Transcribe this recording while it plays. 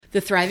The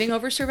Thriving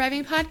Over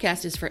Surviving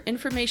podcast is for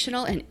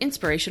informational and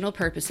inspirational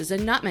purposes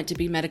and not meant to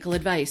be medical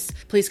advice.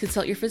 Please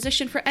consult your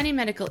physician for any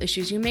medical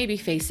issues you may be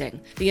facing.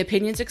 The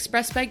opinions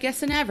expressed by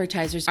guests and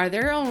advertisers are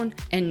their own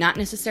and not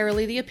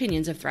necessarily the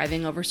opinions of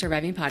Thriving Over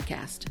Surviving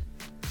podcast.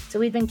 So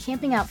we'd been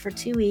camping out for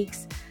 2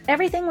 weeks.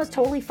 Everything was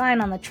totally fine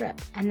on the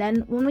trip. And then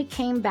when we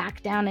came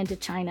back down into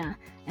China,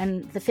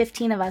 and the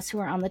 15 of us who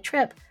were on the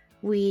trip,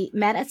 we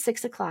met at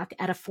 6 o'clock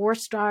at a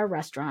 4-star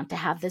restaurant to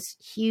have this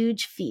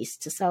huge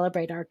feast to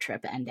celebrate our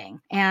trip ending.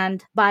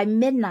 And by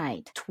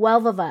midnight,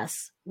 12 of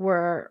us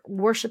were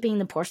worshiping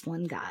the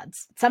porcelain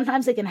gods.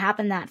 Sometimes it can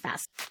happen that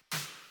fast.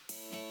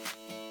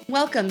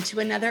 Welcome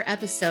to another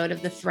episode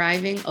of the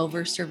Thriving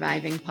Over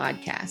Surviving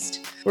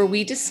podcast, where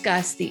we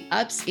discuss the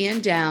ups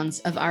and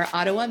downs of our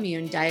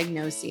autoimmune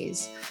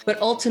diagnoses,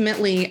 but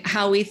ultimately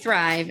how we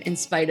thrive in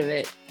spite of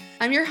it.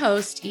 I'm your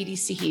host, Edie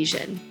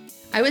Sahijian.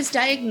 I was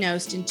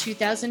diagnosed in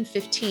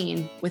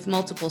 2015 with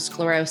multiple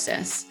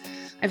sclerosis.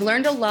 I've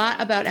learned a lot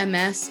about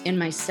MS in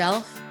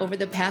myself over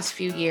the past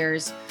few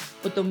years,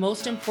 but the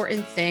most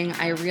important thing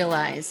I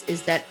realize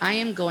is that I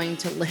am going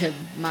to live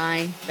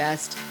my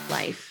best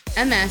life.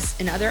 MS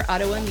and other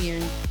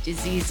autoimmune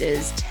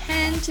diseases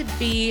tend to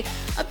be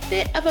a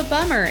bit of a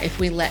bummer if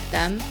we let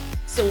them,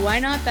 so why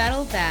not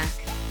battle back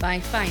by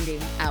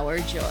finding our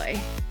joy?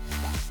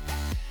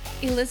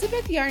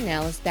 Elizabeth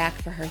Yarnell is back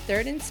for her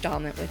third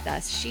installment with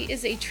us. She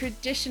is a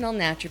traditional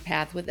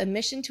naturopath with a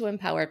mission to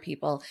empower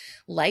people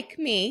like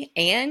me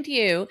and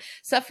you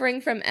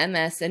suffering from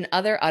MS and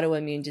other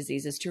autoimmune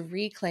diseases to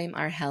reclaim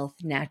our health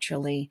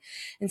naturally.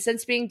 And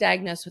since being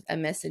diagnosed with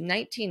MS in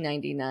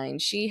 1999,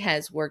 she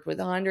has worked with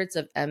hundreds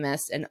of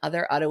MS and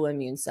other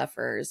autoimmune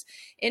sufferers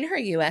in her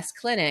U.S.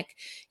 clinic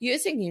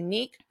using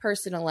unique,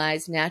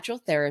 personalized natural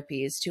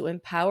therapies to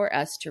empower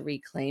us to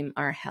reclaim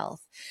our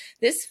health.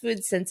 This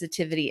food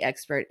sensitivity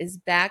expert is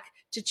back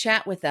to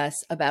chat with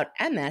us about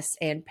MS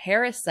and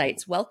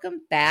parasites.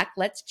 Welcome back.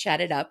 Let's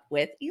chat it up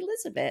with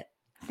Elizabeth.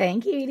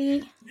 Thank you,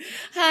 Edie.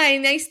 Hi,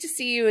 nice to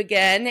see you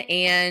again.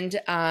 And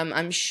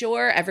I'm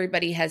sure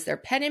everybody has their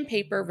pen and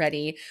paper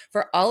ready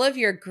for all of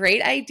your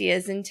great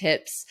ideas and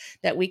tips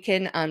that we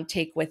can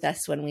take with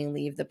us when we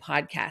leave the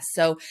podcast.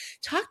 So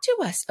talk to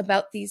us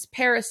about these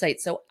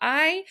parasites. So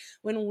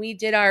when we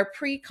did our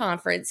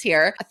pre-conference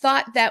here, I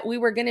thought that we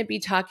were going to be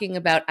talking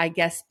about, I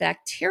guess,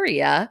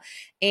 bacteria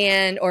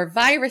or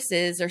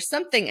viruses or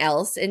something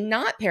else and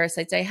not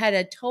parasites. I had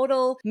a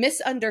total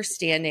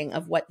misunderstanding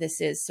of what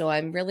this is. So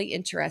I'm really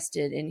interested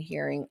in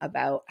hearing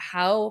about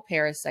how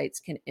parasites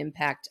can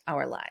impact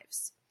our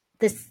lives.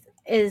 This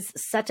is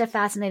such a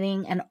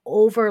fascinating and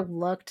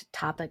overlooked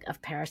topic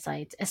of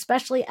parasites,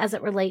 especially as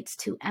it relates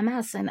to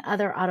MS and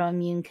other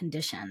autoimmune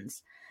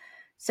conditions.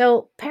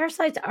 So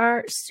parasites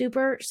are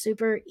super,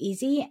 super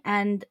easy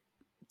and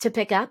to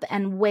pick up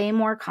and way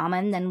more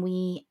common than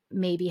we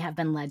maybe have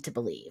been led to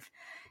believe.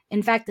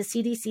 In fact, the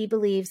CDC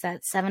believes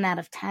that 7 out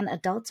of 10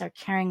 adults are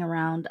carrying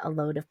around a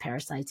load of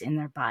parasites in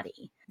their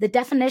body. The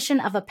definition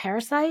of a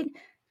parasite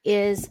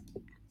is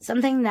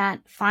something that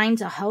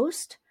finds a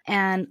host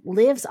and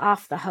lives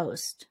off the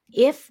host.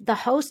 If the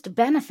host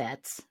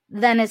benefits,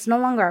 then it's no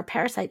longer a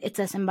parasite, it's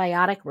a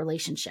symbiotic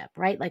relationship,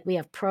 right? Like we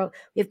have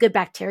good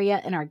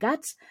bacteria in our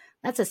guts.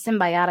 That's a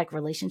symbiotic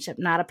relationship,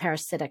 not a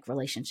parasitic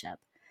relationship.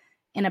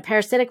 In a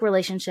parasitic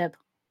relationship,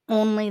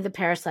 only the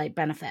parasite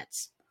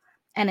benefits.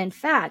 And in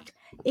fact,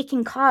 it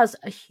can cause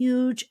a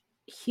huge,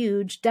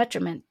 huge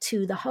detriment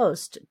to the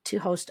host to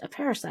host a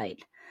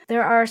parasite.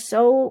 There are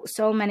so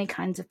many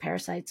kinds of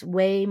parasites,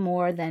 way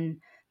more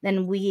than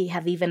we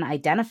have even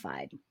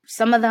identified.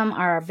 Some of them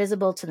are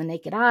visible to the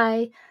naked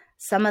eye.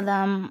 Some of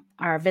them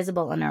are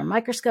visible under a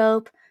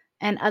microscope.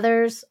 And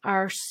others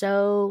are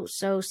so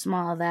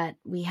small that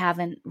we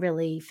haven't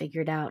really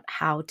figured out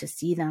how to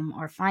see them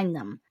or find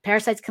them.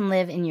 Parasites can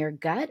live in your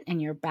gut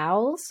and your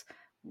bowels.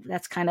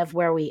 That's kind of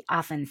where we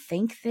often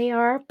think they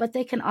are, but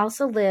they can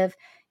also live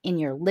in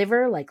your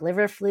liver, like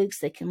liver flukes.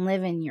 They can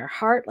live in your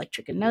heart, like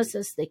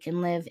trichinosis. They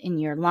can live in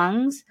your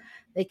lungs.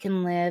 They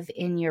can live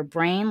in your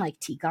brain, like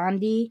T.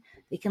 gondii.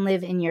 They can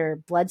live in your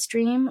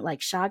bloodstream, like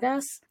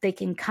Chagas. They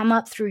can come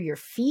up through your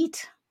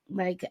feet,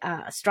 like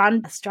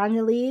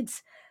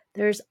strongylides.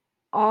 There's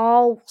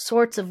all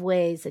sorts of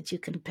ways that you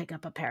can pick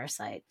up a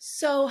parasite.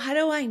 So how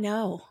do I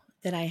know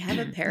that I have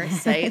a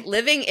parasite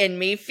living in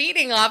me,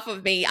 feeding off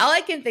of me? All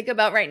I can think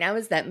about right now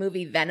is that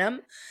movie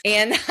Venom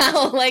and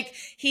how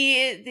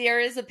there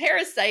is a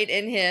parasite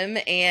in him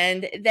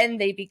and then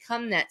they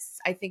become that,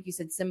 I think you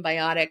said,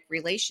 symbiotic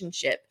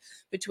relationship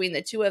between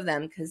the two of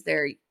them because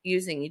they're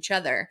using each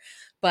other.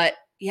 But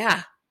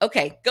yeah,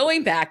 okay,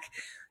 going back,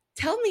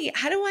 tell me,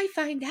 how do I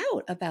find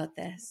out about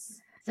this?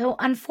 So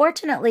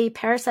unfortunately,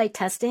 parasite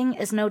testing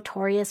is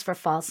notorious for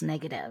false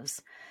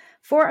negatives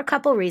for a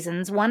couple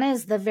reasons. One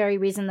is the very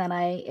reason that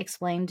I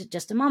explained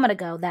just a moment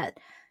ago, that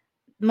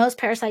most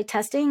parasite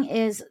testing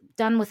is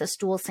done with a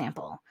stool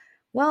sample.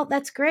 Well,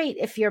 that's great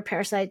if your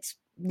parasites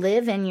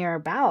live in your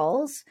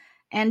bowels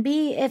And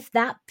B, if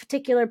that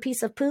particular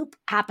piece of poop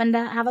happened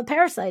to have a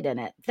parasite in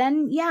it,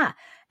 then yeah.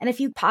 And if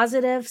you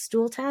positive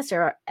stool test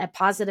or a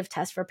positive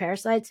test for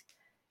parasites,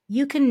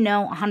 you can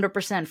know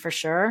 100% for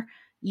sure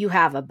you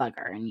have a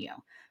bugger in you.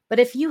 But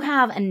if you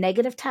have a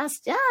negative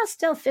test, yeah,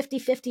 still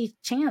 50-50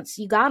 chance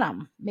you got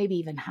them, maybe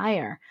even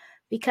higher,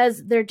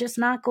 because they're just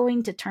not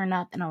going to turn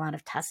up in a lot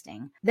of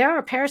testing. There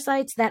are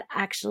parasites that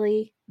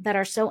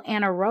are so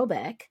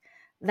anaerobic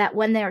that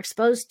when they're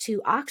exposed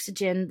to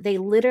oxygen, they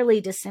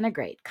literally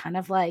disintegrate, kind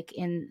of like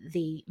in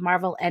the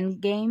Marvel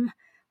Endgame,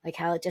 like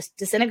how it just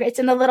disintegrates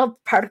into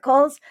little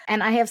particles.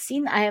 And I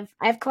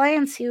have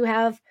clients who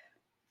have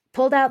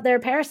pulled out their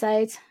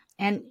parasites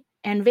and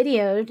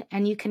videoed,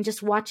 and you can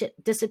just watch it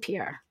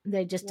disappear.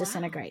 They just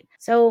disintegrate.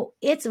 So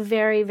it's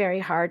very, very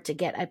hard to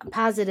get a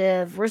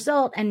positive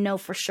result and know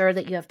for sure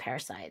that you have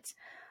parasites.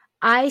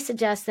 I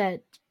suggest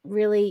that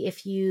really,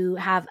 if you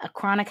have a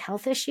chronic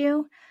health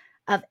issue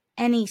of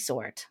any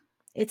sort,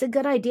 it's a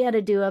good idea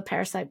to do a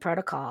parasite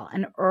protocol,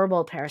 an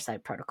herbal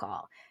parasite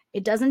protocol.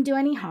 It doesn't do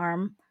any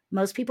harm.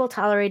 Most people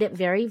tolerate it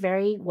very,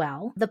 very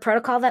well. The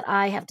protocol that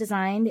I have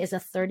designed is a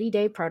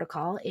 30-day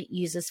protocol. It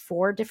uses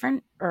 4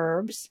 different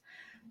herbs.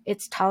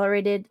 It's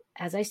tolerated,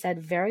 as I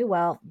said, very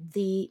well.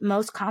 The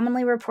most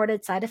commonly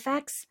reported side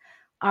effects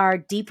are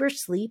deeper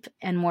sleep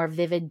and more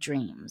vivid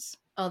dreams.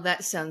 Oh,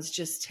 that sounds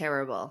just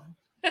terrible.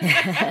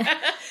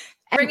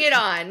 Bring it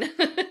on.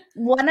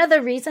 One of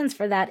the reasons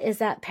for that is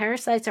that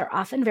parasites are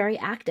often very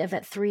active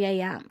at 3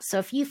 a.m. So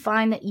if you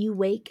find that you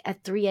wake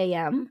at 3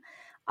 a.m.,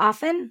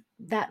 often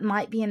that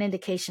might be an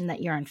indication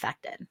that you're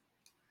infected.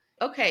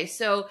 Okay,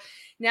 so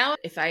now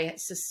if I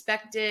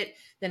suspect it,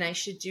 then I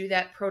should do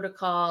that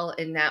protocol,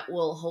 and that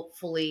will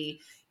hopefully,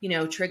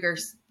 trigger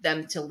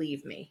them to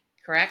leave me,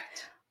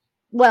 correct?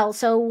 Well,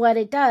 so what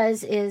it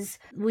does is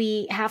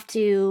we have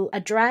to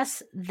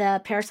address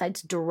the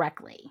parasites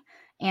directly.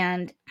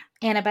 And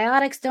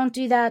antibiotics don't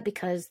do that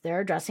because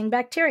they're addressing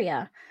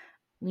bacteria.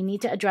 We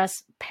need to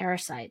address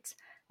parasites.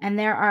 And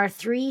there are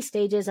 3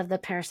 stages of the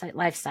parasite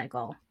life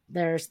cycle.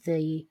 There's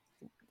the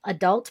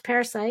adult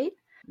parasite,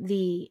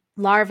 the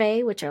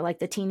larvae, which are like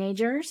the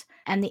teenagers,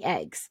 and the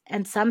eggs.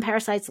 And some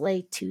parasites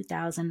lay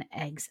 2,000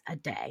 eggs a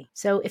day.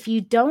 So if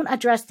you don't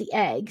address the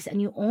eggs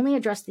and you only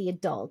address the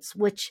adults,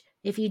 which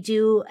if you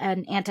do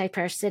an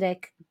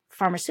antiparasitic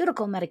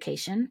pharmaceutical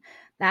medication,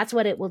 that's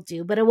what it will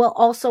do. But it will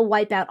also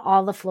wipe out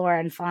all the flora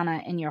and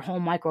fauna in your whole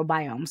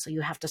microbiome. So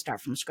you have to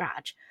start from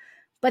scratch.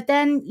 But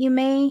then you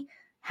may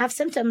have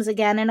symptoms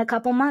again in a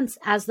couple months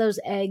as those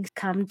eggs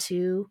come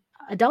to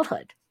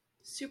adulthood.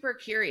 Super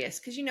curious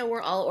because,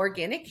 we're all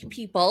organic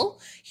people,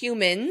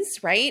 humans,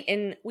 right?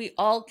 And we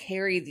all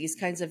carry these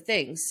kinds of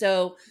things.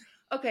 So,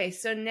 okay,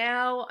 so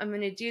now I'm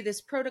going to do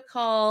this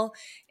protocol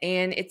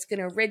and it's going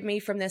to rid me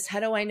from this. How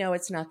do I know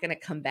it's not going to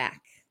come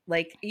back?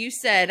 Like you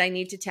said, I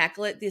need to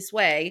tackle it this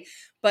way,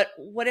 but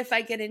what if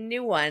I get a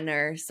new one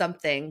or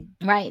something?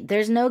 Right.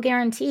 There's no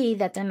guarantee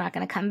that they're not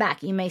going to come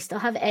back. You may still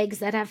have eggs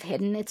that have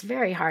hidden. It's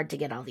very hard to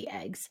get all the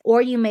eggs.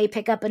 Or you may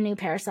pick up a new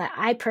parasite.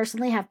 I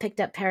personally have picked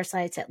up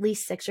parasites at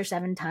least 6 or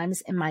 7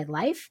 times in my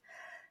life,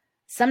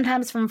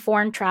 sometimes from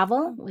foreign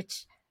travel,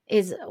 which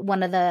is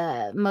one of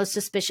the most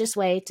suspicious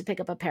way to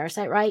pick up a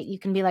parasite, right? You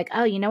can be like,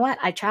 oh, you know what?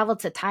 I traveled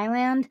to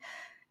Thailand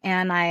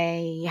and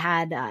I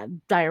had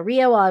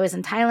diarrhea while I was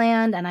in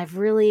Thailand, and I've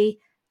really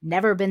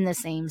never been the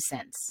same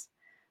since.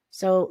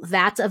 So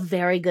that's a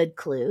very good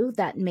clue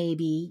that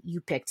maybe you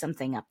picked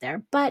something up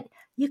there. But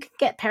you can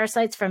get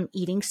parasites from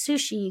eating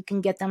sushi. You can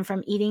get them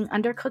from eating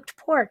undercooked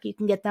pork. You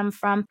can get them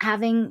from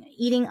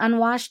eating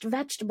unwashed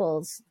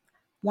vegetables.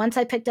 Once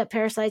I picked up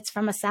parasites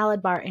from a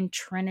salad bar in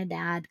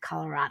Trinidad,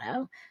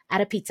 Colorado,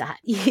 at a Pizza Hut.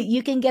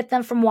 You can get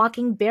them from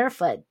walking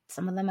barefoot.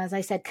 Some of them, as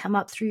I said, come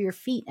up through your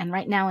feet. And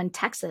right now in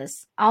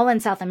Texas, all in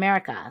South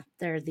America,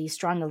 there are these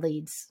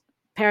Strongyloides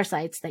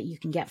parasites that you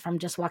can get from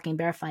just walking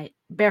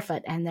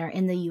barefoot, and they're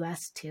in the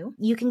US too.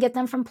 You can get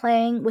them from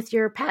playing with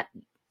your pet.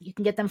 You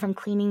can get them from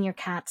cleaning your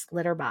cat's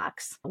litter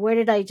box. Where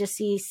did I just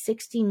see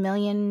 60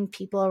 million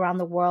people around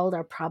the world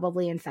are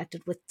probably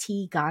infected with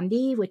T.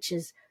 gondii, which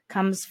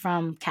comes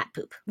from cat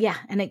poop. Yeah,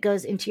 and it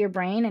goes into your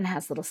brain and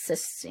has little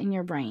cysts in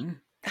your brain.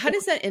 How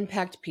does that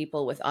impact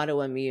people with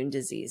autoimmune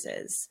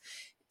diseases?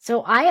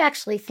 So I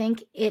actually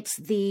think it's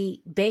the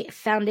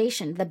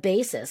foundation, the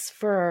basis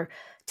for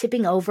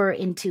tipping over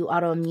into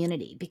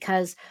autoimmunity,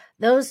 because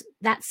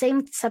that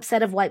same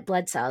subset of white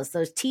blood cells,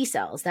 those T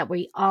cells that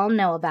we all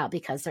know about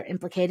because they're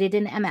implicated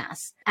in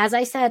MS, as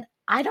I said,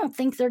 I don't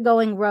think they're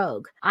going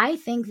rogue. I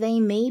think they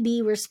may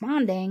be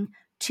responding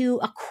to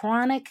a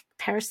chronic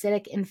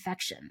parasitic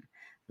infection.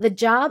 The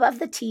job of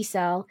the T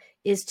cell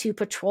is to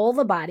patrol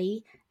the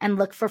body and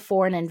look for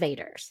foreign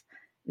invaders.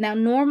 Now,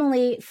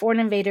 normally foreign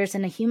invaders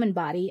in a human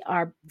body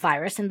are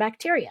virus and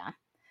bacteria.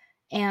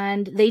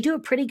 And they do a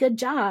pretty good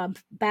job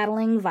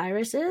battling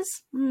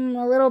viruses, a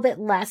little bit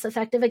less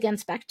effective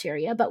against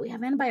bacteria, but we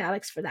have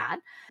antibiotics for that.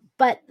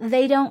 But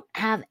they don't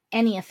have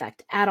any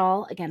effect at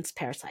all against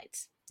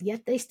parasites.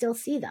 yet they still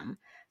see them.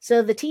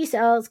 So the T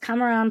cells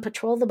come around,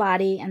 patrol the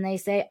body, and they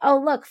say,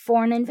 oh, look,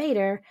 foreign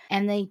invader.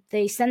 And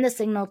they send the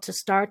signal to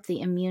start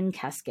the immune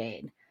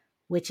cascade,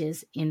 which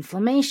is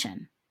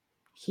inflammation,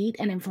 heat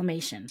and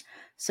inflammation.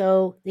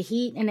 So the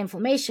heat and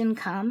inflammation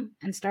come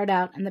and start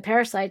out, and the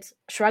parasites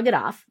shrug it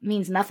off,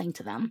 means nothing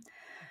to them.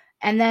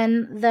 And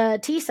then the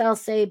T cells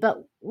say,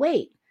 but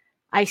wait,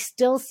 I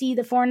still see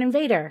the foreign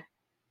invader.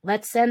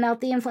 Let's send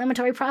out the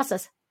inflammatory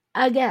process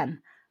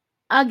again,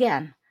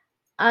 again,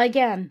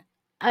 again,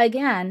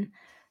 again.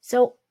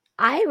 So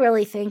I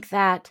really think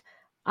that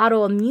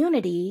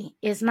autoimmunity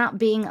is not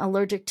being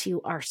allergic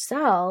to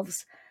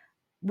ourselves.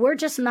 We're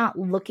just not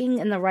looking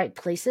in the right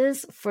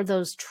places for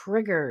those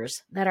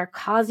triggers that are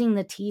causing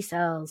the T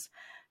cells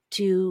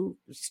to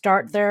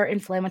start their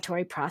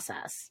inflammatory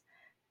process.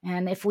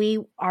 And if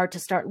we are to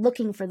start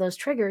looking for those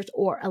triggers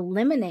or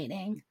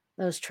eliminating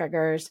those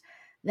triggers,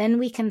 then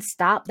we can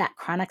stop that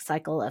chronic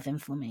cycle of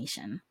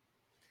inflammation.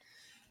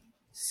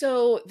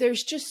 So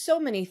there's just so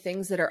many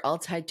things that are all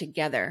tied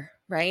together,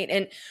 right?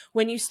 And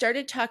when you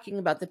started talking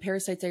about the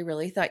parasites, I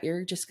really thought you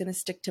were just going to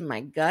stick to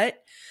my gut,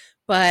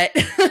 but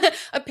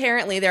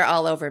apparently they're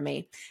all over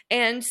me.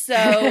 And so,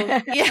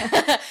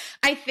 yeah,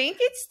 I think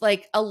it's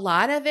like a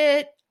lot of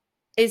it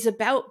is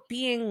about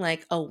being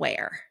like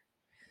aware,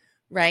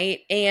 right?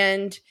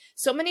 And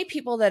so many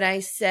people that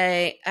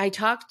I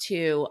talk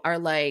to are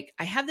like,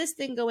 I have this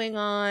thing going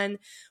on,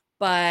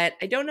 but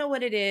I don't know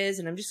what it is.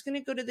 And I'm just going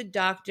to go to the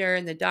doctor,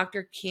 and the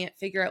doctor can't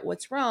figure out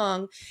what's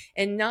wrong,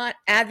 and not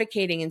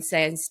advocating and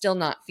saying, I'm still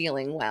not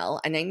feeling well,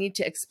 and I need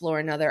to explore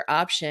another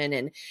option.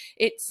 And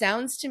it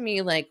sounds to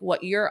me like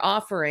what you're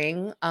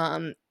offering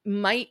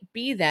might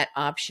be that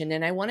option.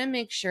 And I want to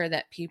make sure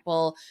that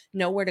people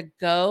know where to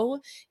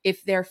go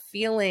if they're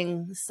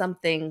feeling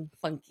something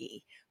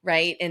funky.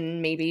 Right.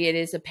 And maybe it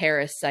is a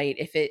parasite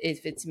if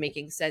it's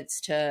making sense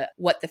to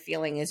what the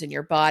feeling is in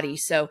your body.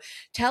 So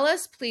tell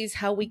us, please,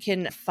 how we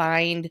can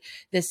find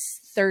this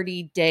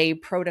 30-day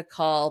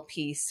protocol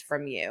piece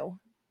from you.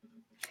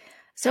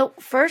 So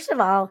first of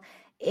all,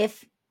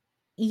 if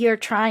you're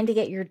trying to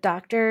get your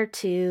doctor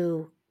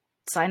to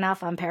sign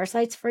off on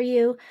parasites for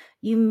you,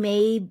 you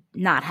may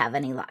not have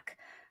any luck.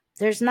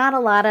 There's not a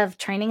lot of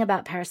training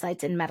about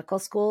parasites in medical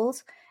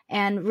schools,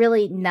 and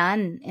really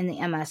none in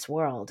the MS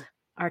world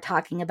are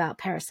talking about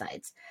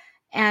parasites.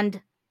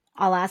 And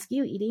I'll ask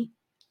you, Edie,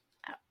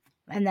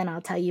 and then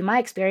I'll tell you my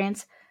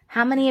experience.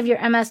 How many of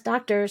your MS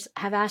doctors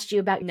have asked you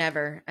about?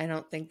 Never. I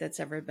don't think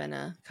that's ever been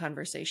a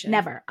conversation.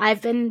 Never.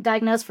 I've been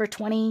diagnosed for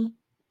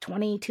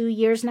 22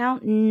 years now.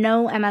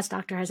 No MS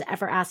doctor has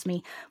ever asked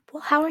me,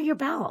 well, how are your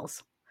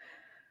bowels?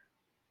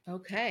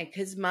 Okay,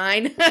 because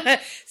mine,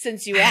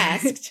 since you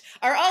asked,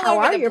 are all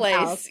over the place.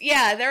 Pals?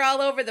 Yeah, they're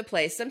all over the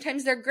place.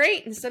 Sometimes they're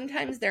great and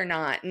sometimes they're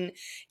not. And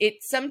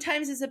it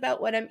sometimes is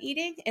about what I'm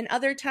eating, and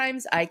other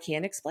times I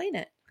can't explain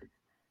it.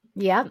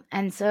 Yeah.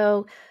 And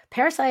so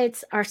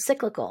parasites are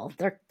cyclical.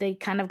 They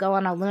kind of go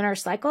on a lunar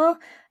cycle.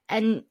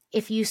 And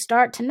if you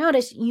start to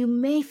notice, you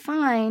may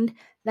find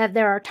that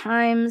there are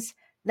times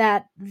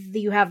that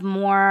you have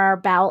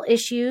more bowel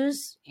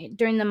issues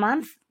during the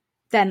month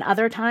than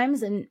other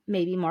times, and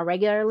maybe more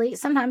regularly.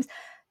 Sometimes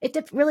it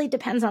really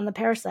depends on the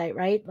parasite,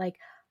 right? Like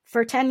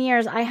for 10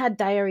 years, I had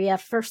diarrhea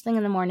first thing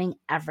in the morning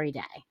every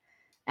day.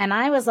 And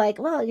I was like,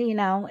 well,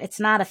 it's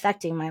not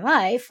affecting my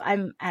life.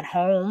 I'm at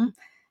home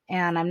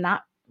and I'm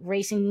not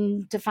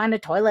racing to find a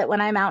toilet when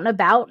I'm out and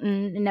about,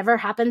 and it never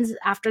happens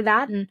after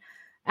that. And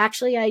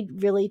actually, I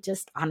really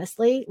just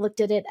honestly looked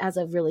at it as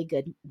a really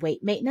good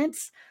weight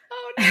maintenance.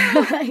 Oh,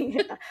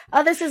 no.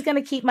 Oh, this is going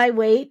to keep my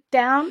weight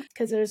down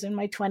because I was in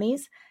my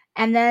 20s.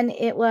 And then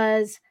it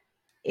wasn't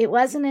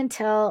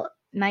until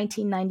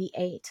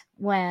 1998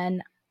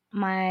 when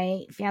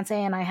my fiance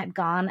and I had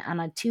gone on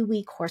a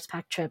 2-week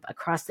horseback trip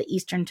across the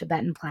Eastern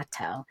Tibetan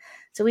Plateau.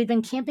 So we'd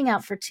been camping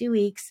out for 2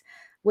 weeks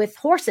with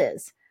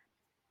horses,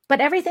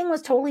 but everything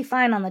was totally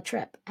fine on the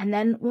trip. And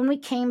then when we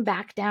came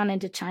back down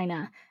into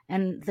China,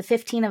 and the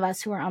 15 of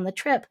us who were on the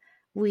trip,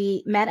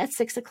 we met at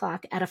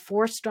 6:00 at a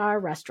 4-star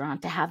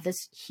restaurant to have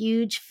this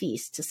huge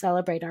feast to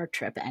celebrate our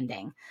trip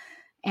ending.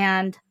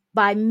 And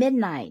by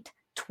midnight,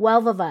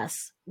 12 of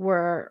us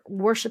were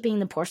worshiping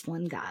the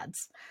porcelain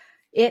gods.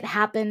 It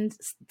happened.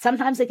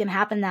 Sometimes it can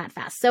happen that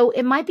fast. So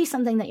it might be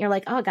something that you're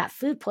like, oh, I got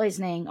food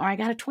poisoning, or I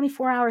got a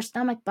 24-hour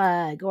stomach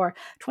bug, or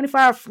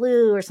 24-hour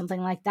flu, or something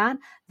like that.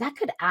 That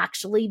could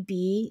actually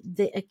be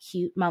the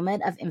acute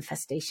moment of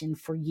infestation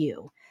for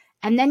you.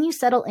 And then you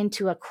settle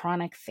into a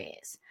chronic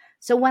phase.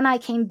 So when I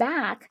came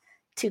back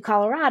to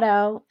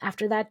Colorado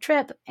after that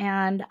trip,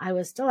 and I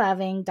was still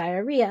having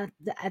diarrhea,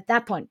 at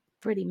that point,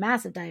 pretty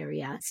massive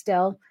diarrhea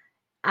still,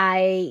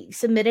 I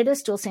submitted a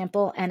stool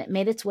sample and it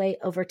made its way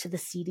over to the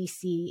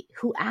CDC,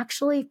 who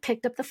actually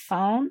picked up the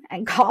phone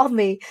and called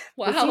me.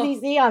 Wow. The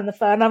CDC on the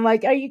phone. I'm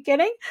like, are you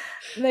kidding?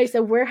 And they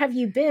said, where have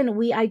you been?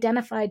 We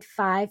identified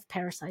 5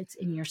 parasites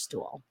in your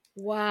stool.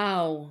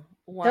 Wow.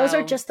 Those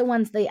are just the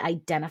ones they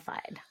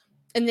identified.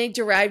 And they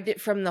derived it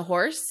from the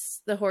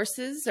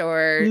horses,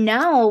 or?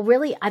 No,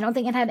 really, I don't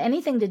think it had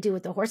anything to do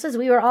with the horses.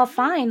 We were all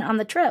fine on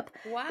the trip.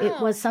 Wow.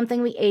 It was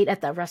something we ate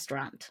at the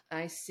restaurant.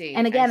 I see.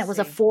 And again, it was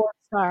a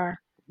 4-star,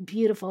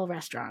 beautiful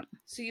restaurant.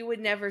 So you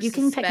would never You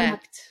can pick them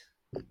up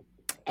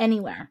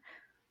anywhere.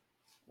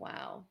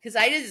 Wow. Because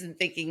I wasn't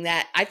thinking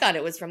that. I thought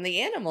it was from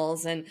the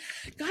animals. And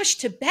gosh,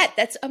 Tibet,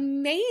 that's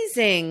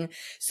amazing.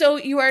 So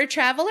you are a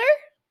traveler?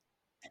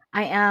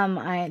 I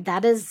am.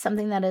 That is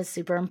something that is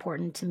super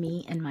important to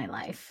me in my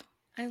life.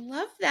 I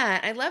love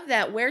that. I love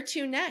that. Where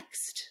to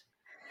next?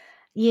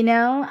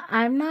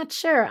 I'm not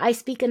sure. I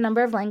speak a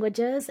number of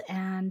languages,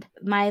 and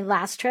my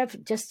last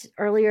trip just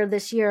earlier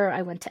this year,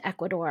 I went to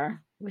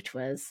Ecuador, which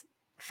was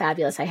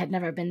fabulous. I had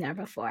never been there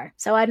before.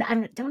 So I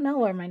don't know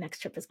where my next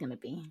trip is going to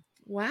be.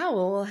 Wow.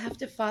 Well, we'll have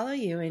to follow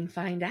you and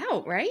find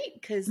out, right?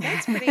 Because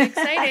that's pretty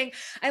exciting.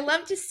 I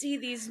love to see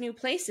these new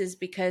places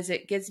because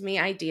it gives me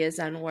ideas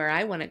on where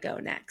I want to go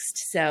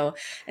next. So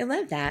I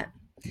love that.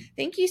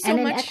 Thank you so much.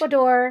 And in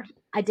Ecuador,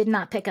 I did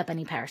not pick up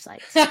any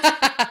parasites.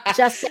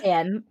 Just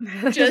saying.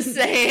 Just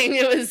saying.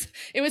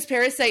 It was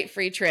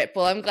parasite-free trip.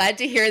 Well, I'm glad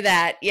to hear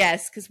that.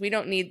 Yes, because we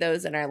don't need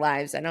those in our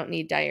lives. I don't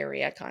need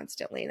diarrhea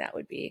constantly. That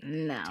would be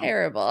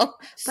terrible.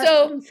 But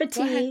so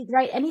fatigue,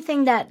 right?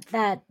 Anything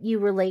that you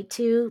relate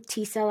to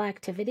T-cell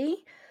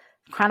activity,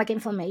 chronic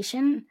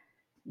inflammation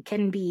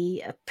can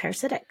be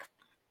parasitic.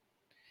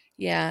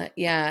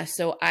 Yeah.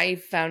 So I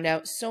found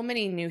out so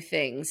many new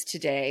things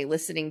today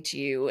listening to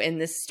you in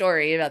this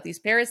story about these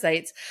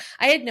parasites.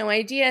 I had no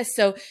idea.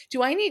 So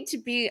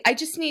I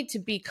just need to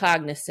be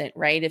cognizant,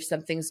 right? If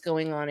something's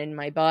going on in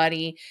my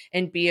body,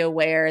 and be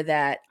aware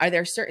that, are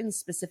there certain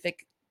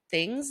specific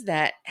things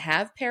that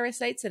have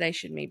parasites that I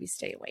should maybe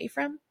stay away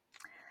from?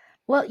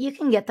 Well, you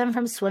can get them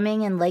from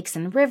swimming in lakes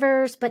and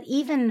rivers, but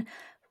even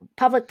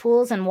public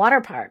pools and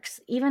water parks,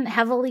 even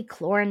heavily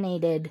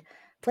chlorinated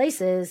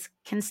places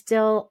can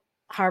still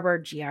harbor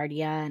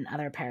Giardia and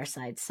other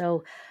parasites.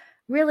 So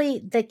really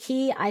the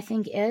key, I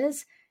think,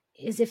 is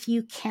if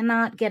you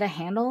cannot get a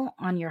handle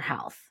on your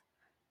health,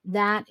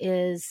 that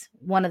is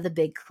one of the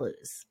big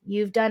clues.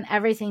 You've done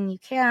everything you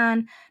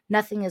can,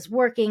 nothing is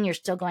working, you're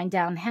still going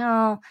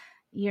downhill,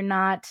 you're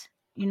not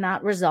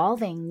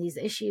resolving these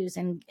issues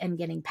and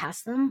getting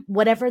past them,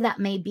 whatever that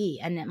may be.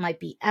 And it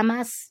might be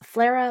MS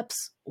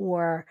flare-ups,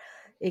 or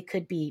it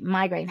could be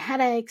migraine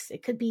headaches,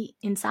 it could be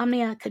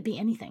insomnia, it could be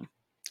anything.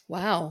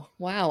 Wow.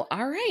 All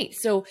right.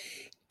 So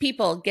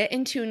people, get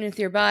in tune with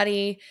your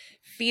body,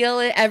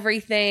 feel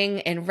everything,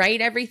 and write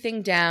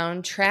everything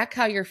down. Track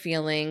how you're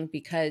feeling,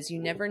 because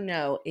you never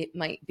know. It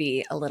might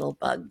be a little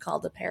bug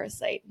called a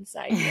parasite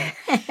inside you.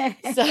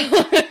 So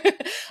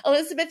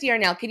Elizabeth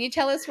Yarnell, can you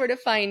tell us where to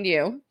find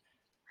you?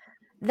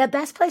 The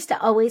best place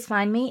to always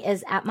find me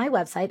is at my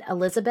website,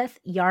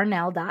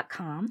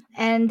 ElizabethYarnell.com.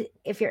 And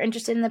if you're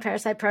interested in the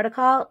Parasite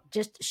Protocol,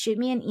 just shoot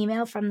me an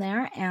email from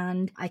there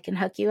and I can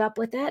hook you up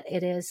with it.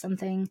 It is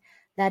something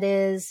that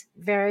is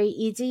very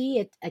easy.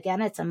 It's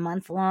a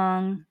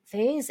month-long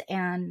phase.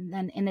 And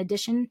then in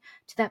addition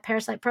to that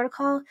Parasite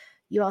Protocol,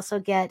 you also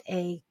get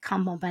a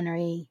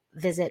complimentary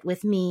session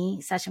with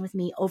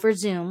me over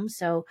Zoom.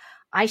 So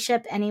I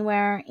ship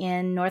anywhere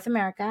in North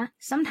America,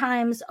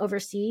 sometimes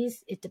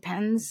overseas. It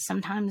depends.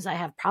 Sometimes I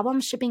have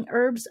problems shipping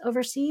herbs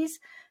overseas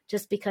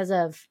just because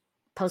of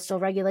postal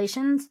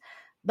regulations.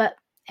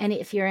 And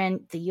if you're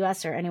in the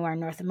US or anywhere in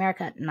North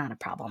America, not a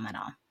problem at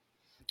all.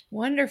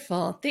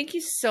 Wonderful. Thank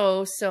you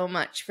so, so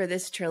much for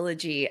this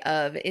trilogy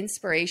of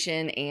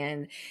inspiration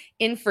and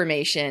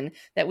information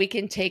that we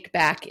can take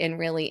back and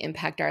really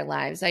impact our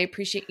lives. I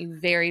appreciate you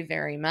very,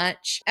 very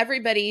much,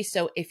 everybody.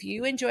 So if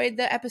you enjoyed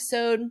the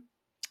episode,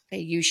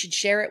 you should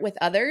share it with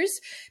others,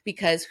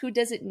 because who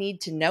doesn't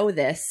need to know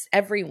this?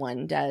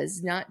 Everyone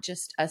does, not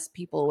just us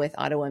people with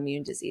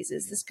autoimmune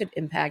diseases. This could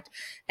impact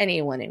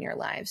anyone in your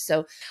lives.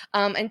 So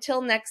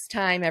until next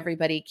time,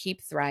 everybody,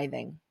 keep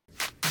thriving.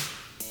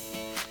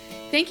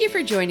 Thank you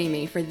for joining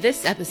me for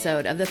this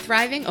episode of the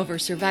Thriving Over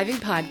Surviving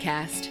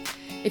podcast.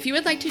 If you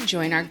would like to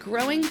join our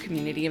growing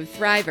community of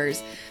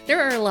thrivers,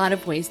 there are a lot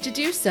of ways to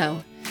do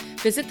so.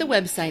 Visit the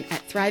website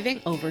at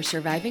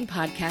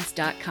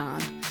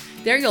thrivingoversurvivingpodcast.com.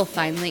 There you'll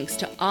find links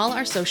to all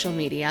our social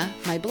media,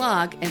 my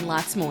blog, and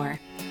lots more.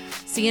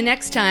 See you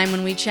next time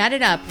when we chat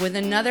it up with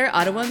another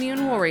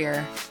autoimmune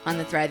warrior on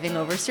the Thriving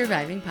Over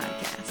Surviving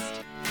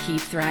podcast. Keep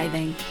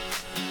thriving.